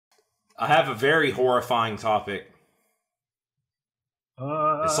I have a very horrifying topic.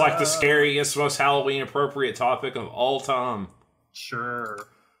 It's like the scariest, most Halloween appropriate topic of all time. Sure.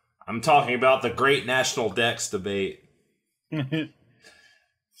 I'm talking about the Great National Dex debate.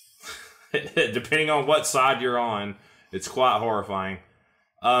 Depending on what side you're on, it's quite horrifying.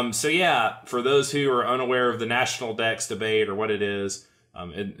 So yeah, for those who are unaware of the National Dex debate or what it is,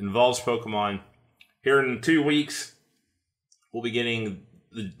 it involves Pokemon. Here in 2 weeks, we'll be getting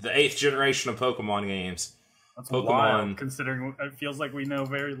the 8th generation of Pokemon games. That's Pokemon, wild, considering it feels like we know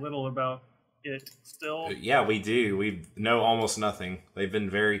very little about it still. Yeah, we do. We know almost nothing. They've been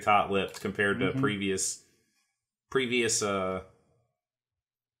very tight-lipped compared to previous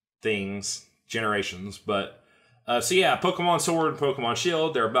things, generations. But so yeah, Pokemon Sword and Pokemon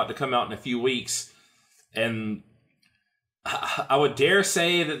Shield, they're about to come out in a few weeks, and I would dare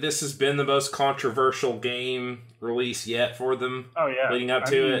say that this has been the most controversial game release yet for them. Oh yeah, leading up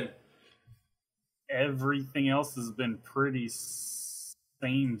to it. Everything else has been pretty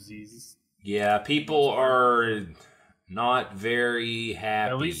samesies. Yeah, people are not very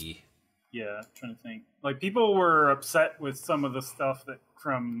happy. At least, yeah, I'm trying to think. Like, people were upset with some of the stuff that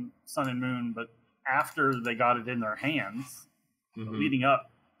from Sun and Moon, but after they got it in their hands, leading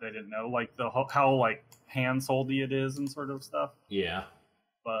up, they didn't know, like, how like hands-holdy it is and sort of stuff. Yeah.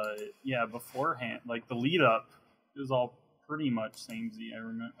 But yeah, beforehand, like the lead up is all pretty much samey.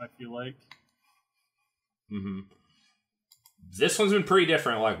 I feel like. This one's been pretty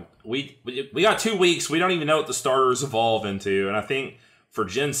different. Like we got 2 weeks. We don't even know what the starters evolve into, and I think for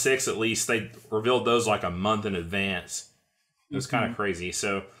Gen 6 at least they revealed those like a month in advance. It was kind of crazy.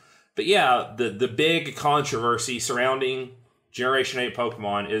 So, but yeah, the big controversy surrounding Generation 8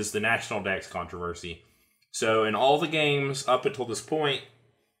 Pokemon is the National Dex controversy. So in all the games up until this point,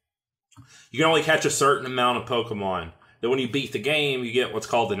 you can only catch a certain amount of Pokemon. Then when you beat the game, you get what's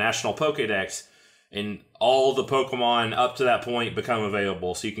called the National Pokedex, and all the Pokemon up to that point become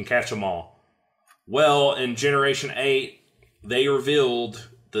available, so you can catch them all. Well, in Generation 8, they revealed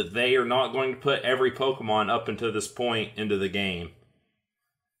that they are not going to put every Pokemon up until this point into the game.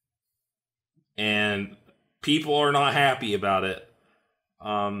 And people are not happy about it.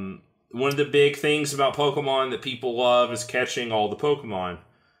 One of the big things about Pokemon that people love is catching all the Pokemon.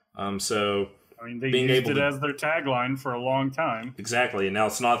 So I mean, they used it as their tagline for a long time. Exactly, and now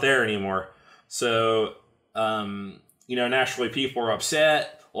it's not there anymore. So, naturally people are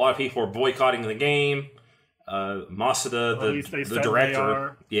upset. A lot of people are boycotting the game. Masada, the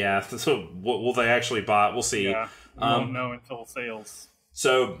director, yeah. So, will they actually buy it? We'll see. Yeah, we won't know until sales.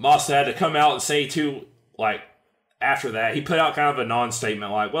 So, Masada had to come out and say after that, he put out kind of a non-statement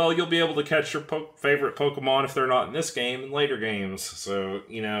like, well, you'll be able to catch your favorite Pokemon if they're not in this game in later games. So,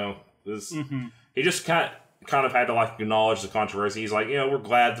 he just kind of had to acknowledge the controversy. He's like, we're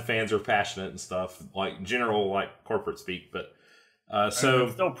glad the fans are passionate and stuff, like general corporate speak. But so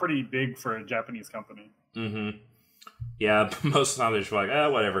it's still pretty big for a Japanese company. Yeah, most of the time they're just like,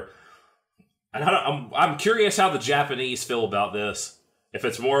 whatever. And I'm curious how the Japanese feel about this. If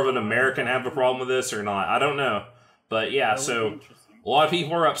it's more of an American have a problem with this or not, I don't know. But yeah, so a lot of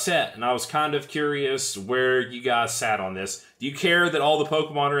people are upset, and I was kind of curious where you guys sat on this. Do you care that all the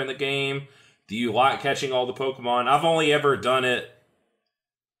Pokemon are in the game? Do you like catching all the Pokemon? I've only ever done it.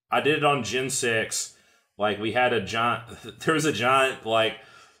 I did it on Gen 6. We had there was a giant,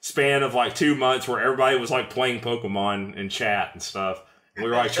 span of 2 months where everybody was playing Pokemon in chat and stuff. And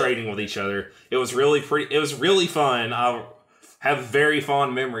we were trading with each other. It was really fun. I have a very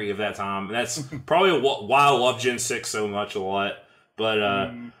fond memory of that time. And that's probably why I love Gen 6 so much a lot. But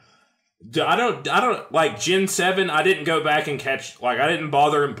I don't Gen 7, I didn't go back and catch, I didn't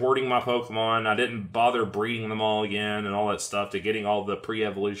bother importing my Pokemon. I didn't bother breeding them all again and all that stuff to getting all the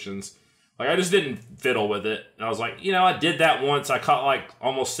pre-evolutions. I just didn't fiddle with it. And I was like, I did that once. I caught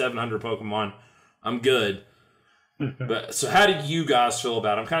almost 700 Pokemon. I'm good. But so how did you guys feel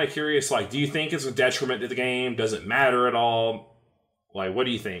about it? I'm kind of curious, do you think it's a detriment to the game? Does it matter at all? What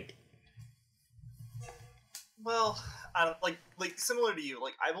do you think? Well, I don't similar to you.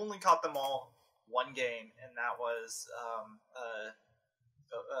 I've only caught them all one game, and that was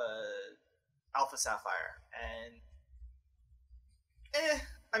Alpha Sapphire. And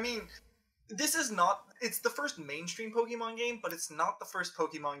I mean, this is not. It's the first mainstream Pokemon game, but it's not the first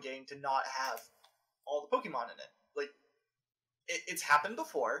Pokemon game to not have all the Pokemon in it. It's happened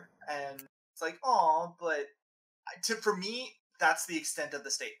before, and it's aw, but for me, that's the extent of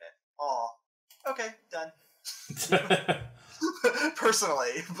the statement. Aw, okay, done.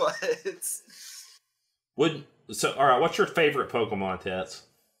 Personally, but it's... Alright, what's your favorite Pokemon, Tets?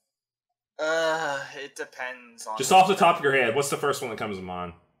 It depends on... Just off the top of your head, what's the first one that comes to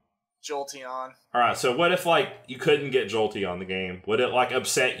mind? Jolteon. All right, so what if like you couldn't get Jolteon the game? Would it like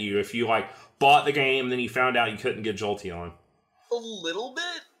upset you if you like bought the game and then you found out you couldn't get Jolteon? A little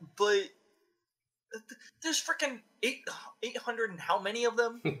bit, but there's freaking 800 and how many of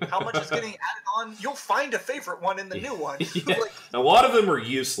them? How much is getting added on? You'll find a favorite one in the new one. Yeah. Like, a lot of them are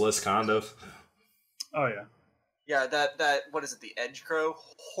useless, kind of. Oh yeah. Yeah, that what is it? The Edge Crow,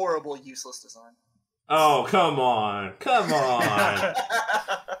 horrible, useless design. Oh, come on. Come on.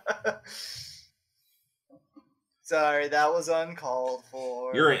 Sorry, that was uncalled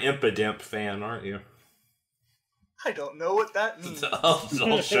for. You're an Impidimp fan, aren't you? I don't know what that means.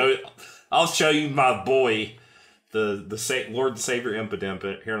 I'll show you my boy, the Lord and Savior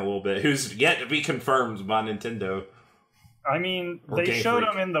Impidimp here in a little bit, who's yet to be confirmed by Nintendo. I mean, they showed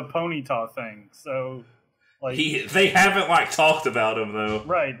him in the Ponyta thing, so... Like, they haven't, like, talked about him, though.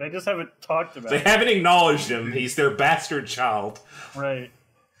 Right, they just haven't talked about him. They haven't acknowledged him. He's their bastard child. Right.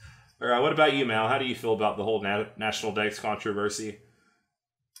 Alright, what about you, Mal? How do you feel about the whole National Dex controversy?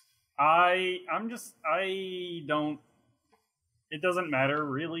 It doesn't matter,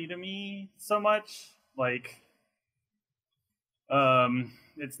 really, to me, so much. Like,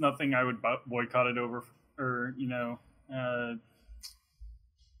 it's nothing I would boycott it over, or, you know,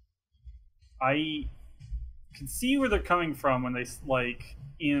 I can see where they're coming from when they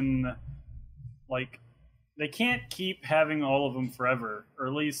they can't keep having all of them forever, or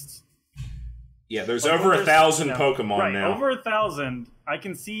at least there's over 1,000 Pokemon now. Over 1,000. I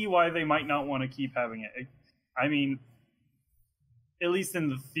can see why they might not want to keep having it. I mean, at least in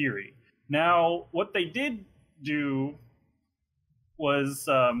the theory. Now, what they did do was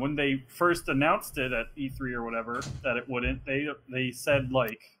when they first announced it at E3 or whatever that it wouldn't. They said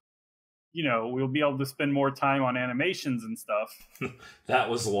like, you know, we'll be able to spend more time on animations and stuff. That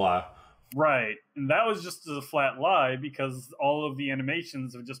was a lie. Right. And that was just a flat lie because all of the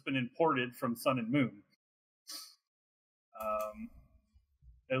animations have just been imported from Sun and Moon.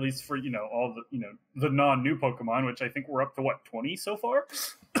 At least for, you know, all the, you know, the non-new Pokemon, which I think we're up to, 20 so far?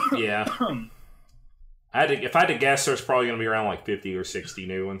 Yeah. If I had to guess, there's probably going to be around like 50 or 60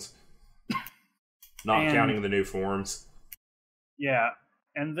 new ones. Not counting the new forms. Yeah.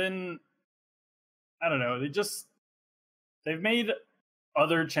 And then, I don't know, they've made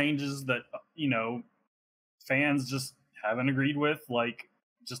other changes that, you know, fans just haven't agreed with, like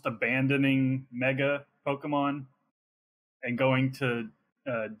just abandoning Mega Pokemon and going to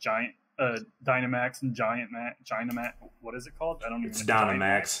Giant Dynamax and Gigantamax. What is it called? I don't even know. It's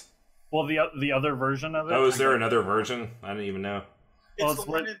Dynamax. Well, the other version of it. Oh, is there another version? I didn't even know. It's the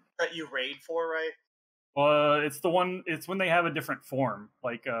one that you raid for, right? It's the one. It's when they have a different form,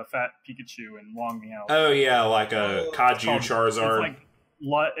 like Fat Pikachu and Long Meow. Oh yeah, like a Kaiju Charizard.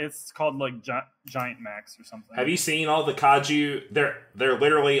 It's called like Gigantamax or something. Have you seen all the Kaiju? They're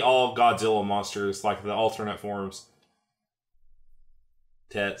literally all Godzilla monsters, like the alternate forms.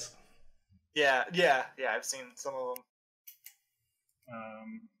 Tets. Yeah. I've seen some of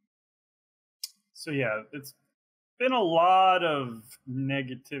them. So yeah, it's been a lot of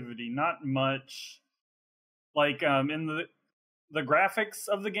negativity. Not much. Like in the graphics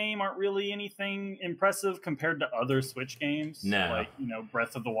of the game aren't really anything impressive compared to other Switch games. No. Like, you know,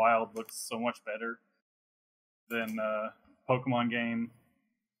 Breath of the Wild looks so much better than Pokemon game.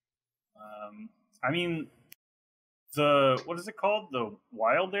 I mean, what is it called? The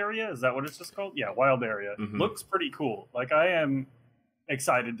Wild Area? Is that what it's just called? Yeah, Wild Area. Mm-hmm. Looks pretty cool. Like, I am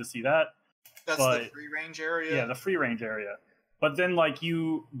excited to see that. That's the free range area? Yeah, the free range area. But then, like,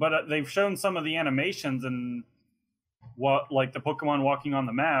 they've shown some of the animations, and like the Pokemon walking on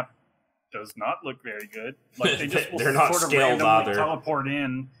the map does not look very good. Like, they just they're not sort of scaled randomly either. Teleport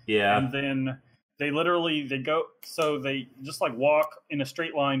in, and then they go. So they just like walk in a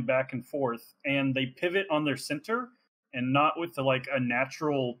straight line back and forth, and they pivot on their center, and not with a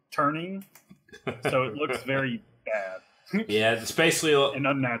natural turning. So it looks very bad. Yeah, it's basically and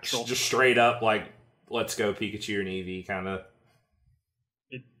unnatural. Just straight up like, let's go Pikachu and Eevee kind of.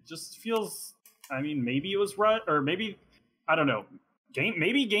 It just feels. I mean, maybe it was right, or maybe I don't know.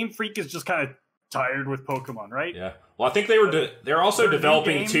 Maybe Game Freak is just kind of tired with Pokemon, right? Yeah. Well, I think they're also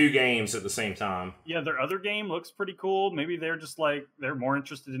developing 2 games at the same time. Yeah, their other game looks pretty cool. Maybe they're just they're more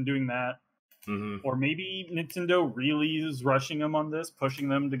interested in doing that. Mm-hmm. Or maybe Nintendo really is rushing them on this, pushing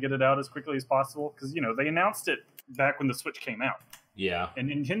them to get it out as quickly as possible. Because, you know, they announced it back when the Switch came out. Yeah. And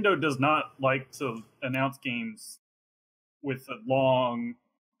Nintendo does not like to announce games with a long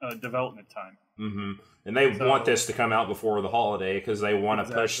development time. Mm-hmm. And they want this to come out before the holiday because they want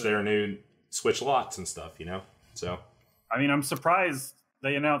to push their new Switch lots and stuff, you know? So, I mean, I'm surprised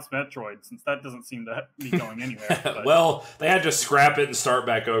they announced Metroid, since that doesn't seem to be going anywhere. But, well, they had to scrap it and start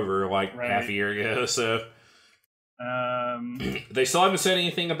back over like half a year ago. So they still haven't said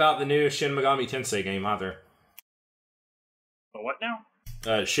anything about the new Shin Megami Tensei game either. But what now?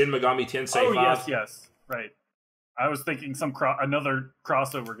 Shin Megami Tensei 5. Yes, right. I was thinking another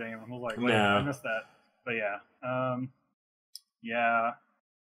crossover game. I was like, wait, no. I missed that. But yeah.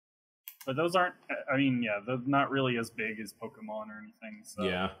 But those aren't, I mean, yeah, they're not really as big as Pokemon or anything. So.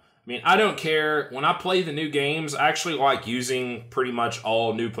 Yeah. I mean, I don't care. When I play the new games, I actually like using pretty much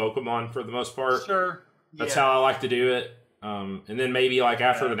all new Pokemon for the most part. Sure. That's how I like to do it. And then maybe like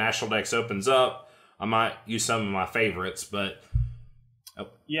after the National Dex opens up, I might use some of my favorites, but...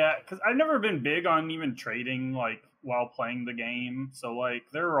 Yeah, because I've never been big on even trading, like, while playing the game. So, like,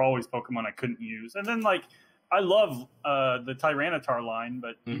 there were always Pokemon I couldn't use. And then, like, I love the Tyranitar line,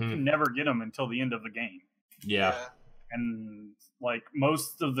 but you can never get them until the end of the game. Yeah. And, like,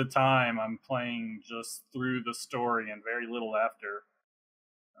 most of the time I'm playing just through the story and very little after.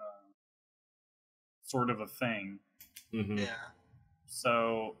 Sort of a thing. Yeah.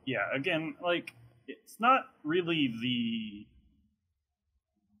 So, yeah, again, like, it's not really the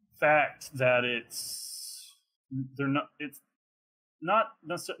fact that it's not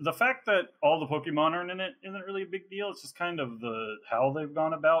the fact that all the Pokemon are in it isn't really a big deal. It's just kind of how they've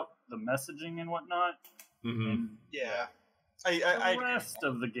gone about the messaging and whatnot. And yeah, the rest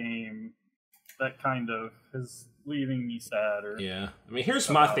of the game that kind of is leaving me sad. I mean, here's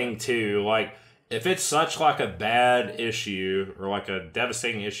my thing too. Like, if it's such like a bad issue or like a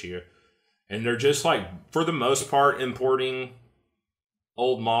devastating issue, and they're just like for the most part importing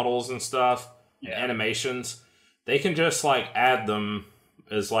old models and stuff, animations, they can just like add them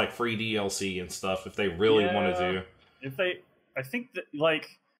as like free DLC and stuff if they really want to do. I think that,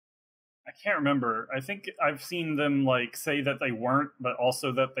 like, I can't remember. I think I've seen them like say that they weren't, but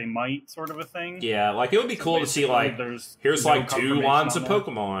also that they might, sort of a thing. Yeah, like it would be cool to see like here's like 2 lines of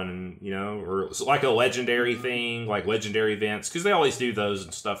Pokemon, and you know, or like a legendary thing, like legendary events, because they always do those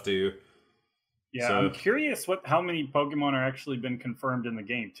and stuff too. Yeah, so, I'm curious how many Pokemon are actually been confirmed in the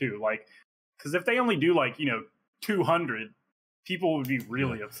game too. Like, because if they only do like 200, people would be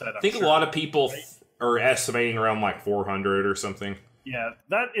really upset. I think a lot of people are estimating around like 400 or something. Yeah,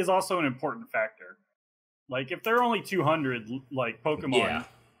 that is also an important factor. Like, if there are only 200 like Pokemon,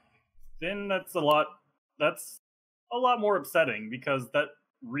 then that's a lot more upsetting, because that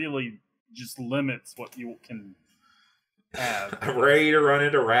really just limits what you can have. I'm ready to run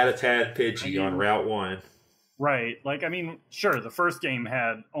into Rattata Pidgey on Route 1. Right. Like, I mean, sure, the first game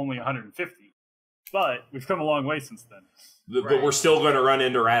had only 150, but we've come a long way since then. But we're still going to run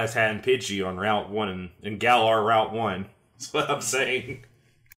into Rattata and Pidgey on Route 1 and Galar Route 1. That's what I'm saying.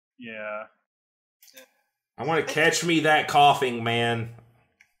 Yeah. I want to catch me that coughing, man.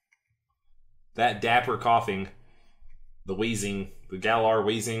 That dapper coughing. The wheezing. The Galar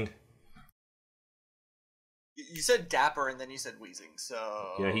wheezing. You said dapper and then you said wheezing,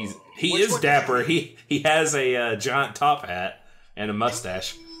 so... Yeah, he is dapper. He has a giant top hat and a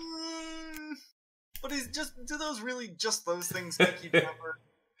mustache. But do those really just those things make you dapper?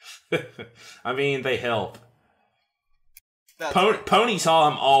 I mean, they help.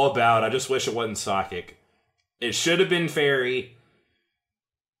 Ponytail I'm all about. I just wish it wasn't psychic. It should have been fairy.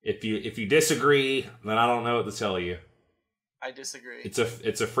 If you disagree, then I don't know what to tell you. I disagree. It's a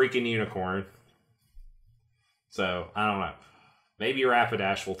freaking unicorn. So, I don't know. Maybe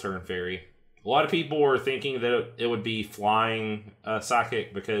Rapidash will turn fairy. A lot of people were thinking that it would be flying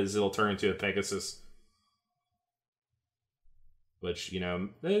psychic because it'll turn into a Pegasus. Which,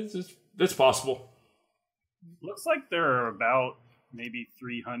 it's possible. Looks like there are about maybe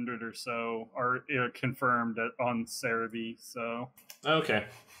 300 or so are confirmed on Cerebi, so... Okay.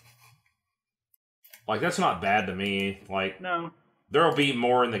 Like, that's not bad to me. Like, no. There'll be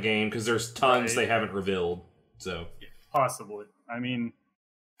more in the game, because there's tons they haven't revealed, so... Possibly. I mean,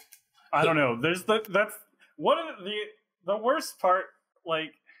 I don't know. That's one of the worst part,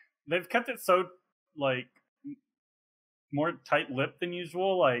 like, they've kept it so, like, more tight-lipped than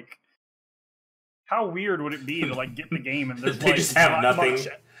usual, like... How weird would it be to like get in the game and there's they just have nothing?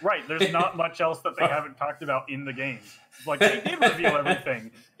 There's not much else that they haven't talked about in the game. Like, they did reveal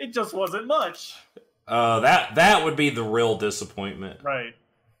everything. It just wasn't much. That would be the real disappointment. Right.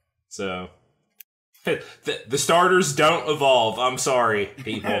 So the starters don't evolve. I'm sorry,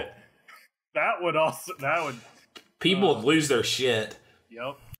 people. People would lose their shit.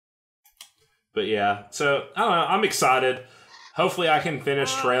 Yep. But yeah, so I don't know. I'm excited. Hopefully I can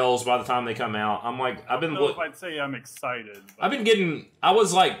finish Trails by the time they come out. I don't know if I'd say I'm excited. But... I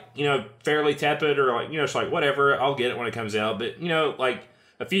was like, fairly tepid or like, just like, whatever, I'll get it when it comes out. But, like,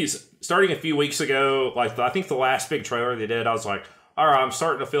 starting a few weeks ago, like I think the last big trailer they did, I was like, all right, I'm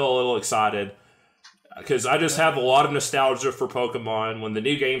starting to feel a little excited because I just have a lot of nostalgia for Pokemon. When the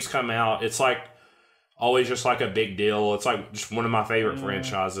new games come out, it's like always just like a big deal. It's like just one of my favorite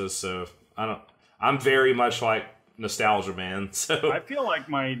franchises. So I'm very much like nostalgia man. So I feel like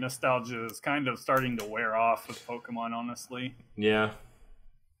my nostalgia is kind of starting to wear off with Pokemon, honestly. Yeah.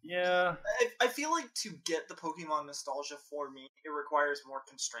 Yeah. I feel like to get the Pokemon nostalgia for me, it requires more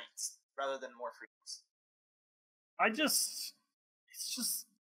constraints rather than more freedoms.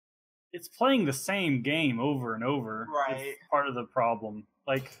 It's playing the same game over and over. Right. It's part of the problem.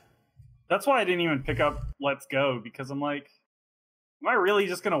 Like, that's why I didn't even pick up Let's Go, because I'm like, am I really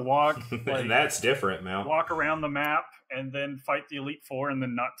just gonna walk? Like, that's different, Mel. Walk around the map and then fight the Elite Four and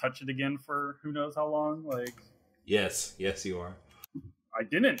then not touch it again for who knows how long? Like, yes, you are. I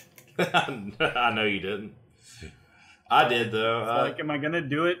didn't. I know you didn't. I did though. Like, am I gonna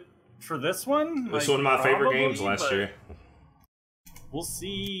do it for this one? It's like, one of my favorite probably, games last year. We'll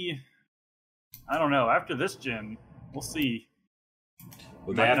see. I don't know. After this gen, we'll see.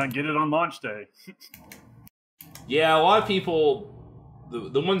 Might not get it on launch day. Yeah, a lot of people,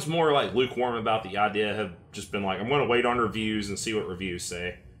 the ones more like lukewarm about the idea, have just been like, I'm going to wait on reviews and see what reviews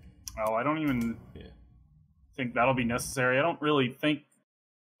say. Oh, I don't even think that'll be necessary. I don't really think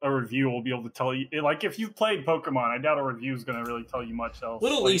a review will be able to tell you. Like, if you've played Pokemon, I doubt a review is going to really tell you much else.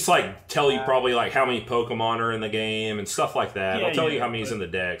 It'll at least like tell you probably like how many Pokemon are in the game and stuff like that. It'll tell you how many's in the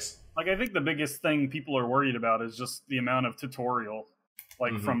decks. Like, I think the biggest thing people are worried about is just the amount of tutorial,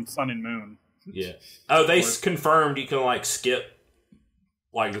 like from Sun and Moon. Yeah. Oh, they confirmed you can like skip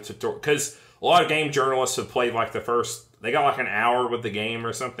like the tutorial, because a lot of game journalists have played like the first. They got like an hour with the game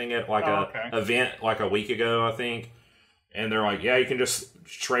or something at like event like a week ago, I think. And they're like, yeah, you can just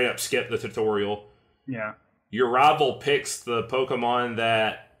straight up skip the tutorial. Yeah. Your rival picks the Pokemon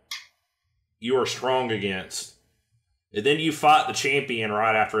that you are strong against. And then you fight the champion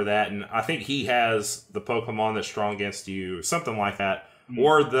right after that, and I think he has the Pokemon that's strong against you, something like that.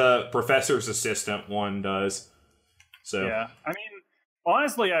 Or the professor's assistant one does. So yeah, I mean,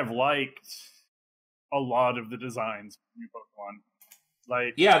 honestly, I've liked a lot of the designs of new Pokemon.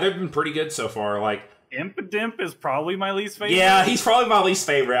 Like, yeah, they've been pretty good so far. Like, Impidimp is probably my least favorite. Yeah, he's probably my least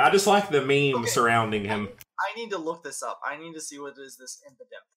favorite. I just like the meme surrounding him. I need to look this up. I need to see what is this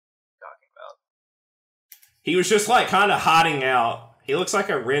Impidimp talking about. He was just like kind of hiding out. He looks like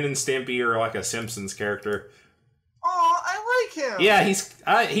a Ren and Stimpy or like a Simpsons character. Oh, I like him. Yeah,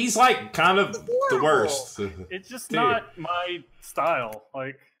 he's like kind of the worst. It's just not my style.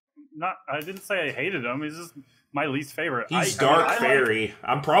 Like, I didn't say I hated him. He's just my least favorite. He's Dark Fairy.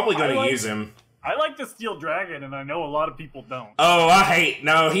 I'm probably going to use him. I like the Steel Dragon, and I know a lot of people don't. Oh,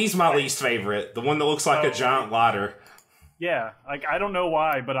 no, he's my least favorite. The one that looks like a giant ladder. Yeah, like, I don't know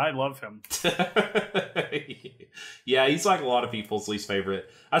why, but I love him. Yeah, he's like a lot of people's least favorite.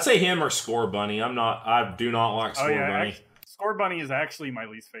 I'd say him or Score Bunny. I do not like Score Bunny. Score Bunny is actually my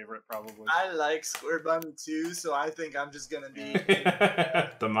least favorite, probably. I like Score Bunny too, so I think I'm just gonna be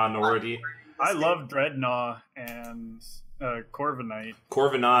the minority. I love Dreadnought and Corviknight.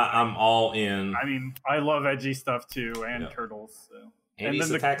 Corviknight, I'm all in. I mean, I love edgy stuff too, and turtles. So. And then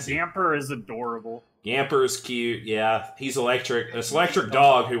the Yamper is adorable. Yamper's cute, yeah. He's electric. It's Electric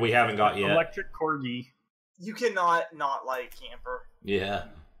Dog, who we haven't got yet. Electric Corgi. You cannot not like Yamper. Yeah.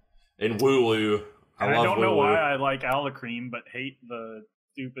 And Wooloo. I don't know why I like Alakream, but hate the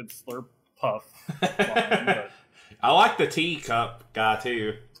stupid Slurp Puff. I like the teacup guy,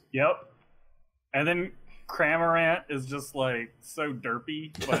 too. Yep. And then Cramorant is just, like, so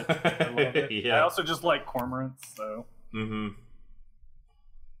derpy, but I love it. Yeah. I also just like Cormorants, so... Mm-hmm.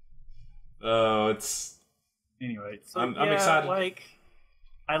 Oh, it's... Anyway, so I'm excited. Like,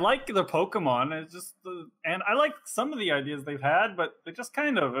 I like the Pokemon. It's just and I like some of the ideas they've had, but they just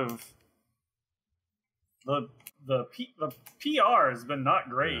kind of have... The PR has been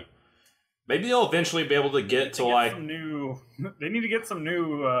not great. Yeah. Maybe they'll eventually be able to get to like they need to get some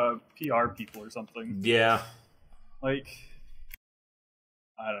new PR people or something. Yeah. Like,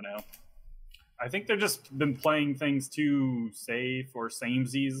 I don't know. I think they've just been playing things too safe or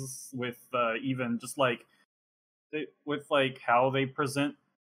samesies with even just like with like how they present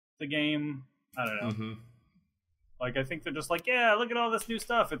the game. I don't know. Mm-hmm. Like, I think they're just like, yeah, look at all this new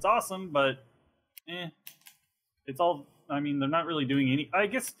stuff. It's awesome, but it's all. I mean, they're not really doing any. I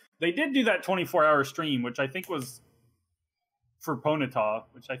guess they did do that 24-hour stream, which I think was for Ponyta,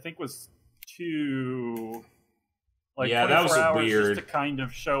 which I think was too. Like, yeah, that was weird. Just to kind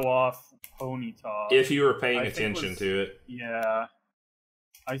of show off Ponyta. If you were paying attention to it. Yeah.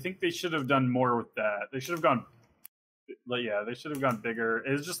 I think they should have done more with that. They should have gone Like, yeah, they should have gone bigger.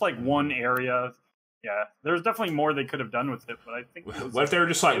 It was just like one area. Yeah, there's definitely more they could have done with it, but I think what if they were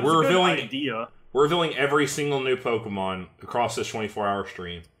just like, we're revealing every single new Pokemon across this 24-hour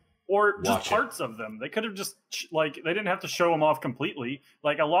stream, or just parts of them. They could have just like they didn't have to show them off completely.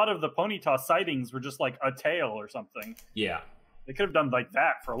 Like a lot of the Ponyta sightings were just like a tail or something. Yeah, they could have done like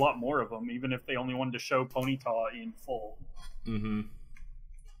that for a lot more of them, even if they only wanted to show Ponyta in full. Mm-hmm.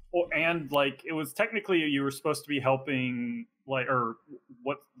 Well, and like it was technically you were supposed to be helping, like, or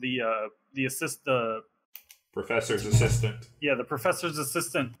what the professor's assistant. Yeah, the professor's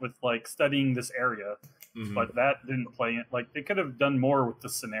assistant with like studying this area, but that didn't play it. Like they could have done more with the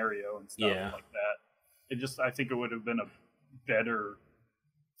scenario and stuff like that. It just, I think it would have been a better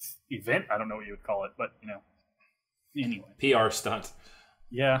event. I don't know what you would call it, but you know, anyway, PR stunt.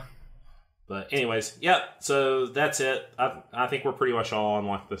 Yeah. But anyways, yeah. So that's it. I think we're pretty much all on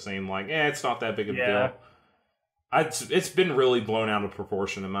like the same. Like, it's not that big of a deal. It's been really blown out of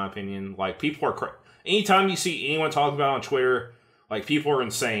proportion, in my opinion. Like, people are anytime you see anyone talk about it on Twitter, like, people are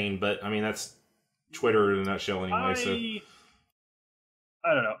insane. But I mean, that's Twitter in a nutshell, anyway.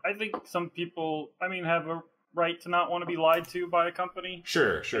 I don't know. I think some people, I mean, have a right to not want to be lied to by a company.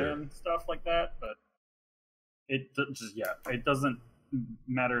 Sure, and stuff like that. But it just, it doesn't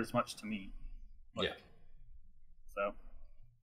matter as much to me. Like, so.